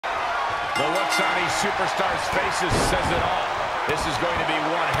The looks on these superstars' faces says it all. This is going to be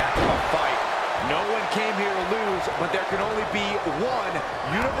one heck of a fight. No one came here to lose, but there can only be one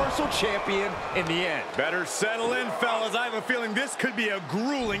Universal Champion in the end. Better settle in, fellas. I have a feeling this could be a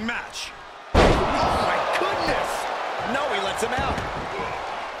grueling match. Oh, my goodness! No, he lets him out.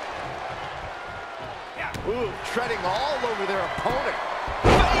 Ooh, treading all over their opponent.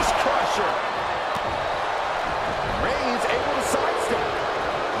 Face crusher! Reigns able to sidestep.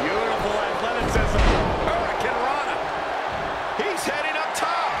 Beautiful athleticism. Hurricane Rana. He's heading up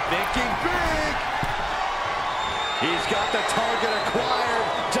top. Thinking big. He's got the target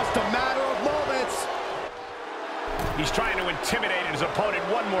acquired. Just a matter of moments. He's trying to intimidate his opponent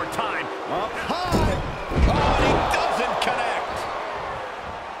one more time. Up high. Oh, and he doesn't connect.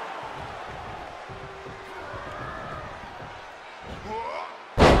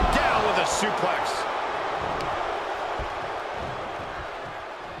 Down with a suplex.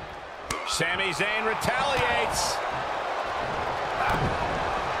 Sami Zayn retaliates.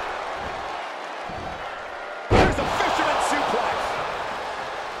 There's a fisherman suplex.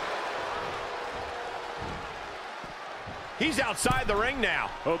 He's outside the ring now.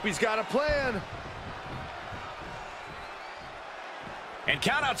 Hope he's got a plan. And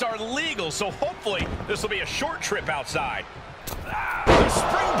countouts are legal, so hopefully this will be a short trip outside. The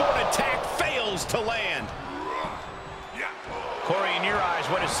springboard attack fails to land. Corey, in your eyes,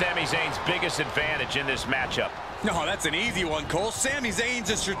 what is Sami Zayn's biggest advantage in this matchup? No, that's an easy one, Cole. Sami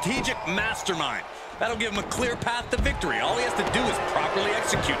Zayn's a strategic mastermind. That'll give him a clear path to victory. All he has to do is properly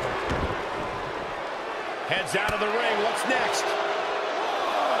execute. Heads out of the ring. What's next?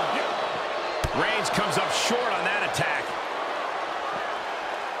 Reigns comes up short on that attack.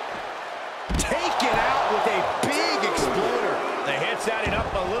 Taken out with a big exploder. The hit's adding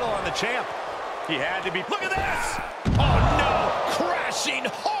up a little on the champ. He had to be... Look at this! Oh, no! Crashing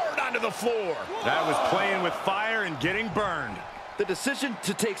hard onto the floor. That was playing with fire and getting burned. The decision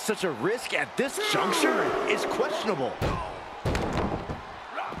to take such a risk at this juncture is questionable.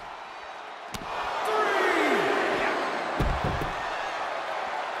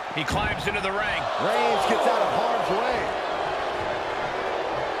 He climbs into the ring. Reigns gets out of harm's way.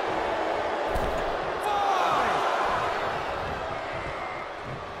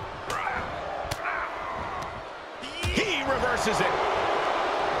 He reverses it.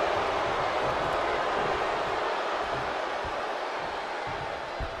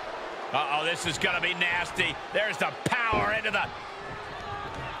 Uh-oh, this is going to be nasty. There's the power into the...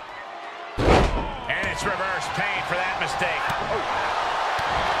 And it's reverse pain for that mistake.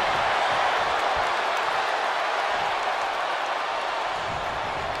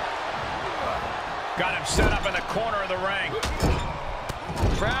 Got him set up in the corner of the ring.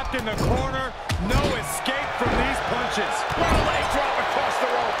 Trapped in the corner, no escape from these punches. What a leg drop across the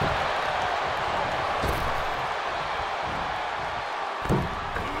rope.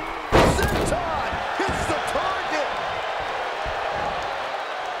 Senton hits the target.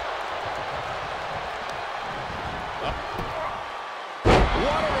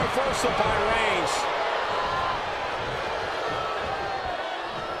 What a reversal by Reigns.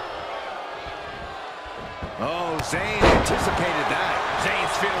 Oh, Zayn anticipated that.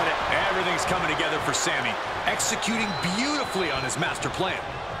 Zayn's feeling it. Everything's coming together for Sami, executing beautifully on his master plan.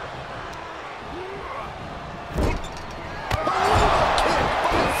 Kick by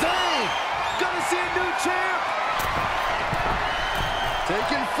Zayn. Gonna see a new champ.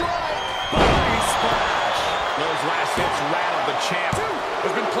 Taking flight. Body splash. Those last hits rattled the champ.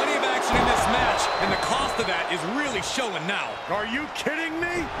 There's been plenty of action in this match, and the cost of that is really showing now. Are you kidding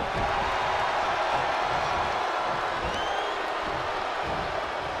me?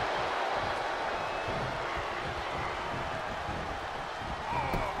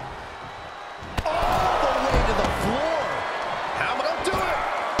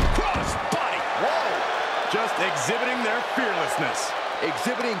 Just exhibiting their fearlessness.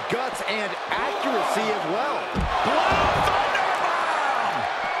 Exhibiting guts and accuracy as well.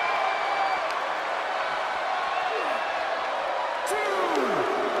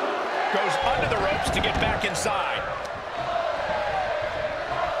 Goes under the ropes to get back inside.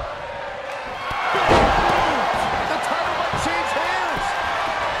 The title might change hands.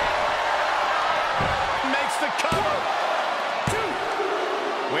 Makes the cover.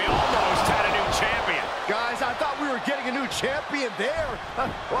 We almost had a new champion. Guys, I thought we were getting a new champion there.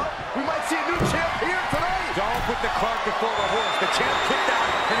 Well, we might see a new champ here tonight. Don't put the cart before the horse. The champ kicked out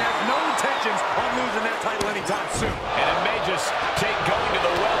and has no intentions on losing that title anytime soon. And it may just take going to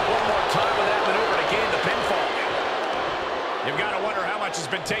the well one more time with that maneuver to gain the pinfall. You've got to wonder how much has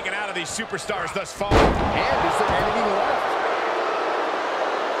been taken out of these superstars thus far. And is there anything left?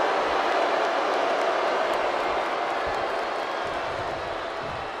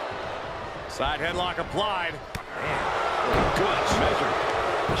 Side headlock applied. Good measure.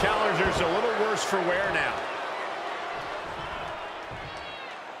 Challenger's a little worse for wear now.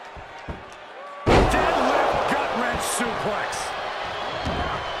 Deadlift gut-wrench suplex.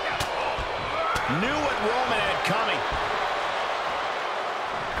 Knew what Roman had coming.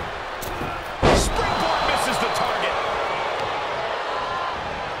 Springboard misses the target.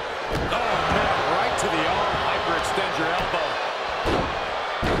 Oh, man, right to the arm. Hyperextend your elbow.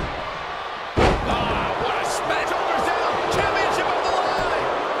 What a smash. Shoulders down. Championship on the line.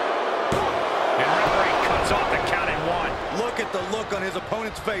 And referee cuts off the count in 1. Look at the look on his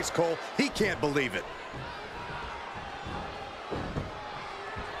opponent's face, Cole. He can't believe it.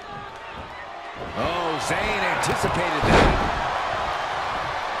 Oh, Zayn anticipated that.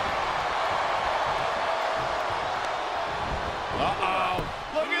 Uh-oh.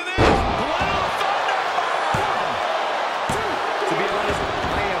 Look at this. Blue Thunderbomb. To be honest,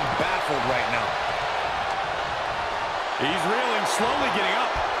 I am baffled right now. He's reeling, slowly getting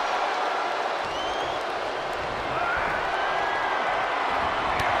up.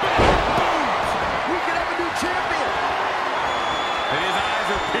 We could have a new champion. And his eyes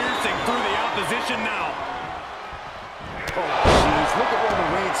are piercing through the opposition now. Oh, jeez. Look at Roman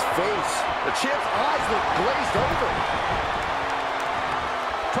Reigns' face. The champ's eyes look glazed over.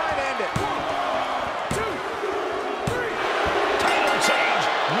 Try and end it. 1, 2, 3. Title change.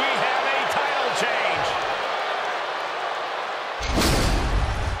 We have a title change.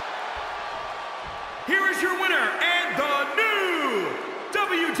 Here is your winner and the new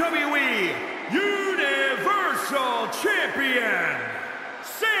WWE Universal Champion,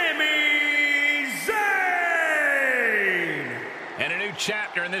 Sami Zayn! And a new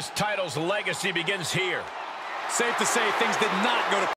chapter in this title's legacy begins here. Safe to say things did not go to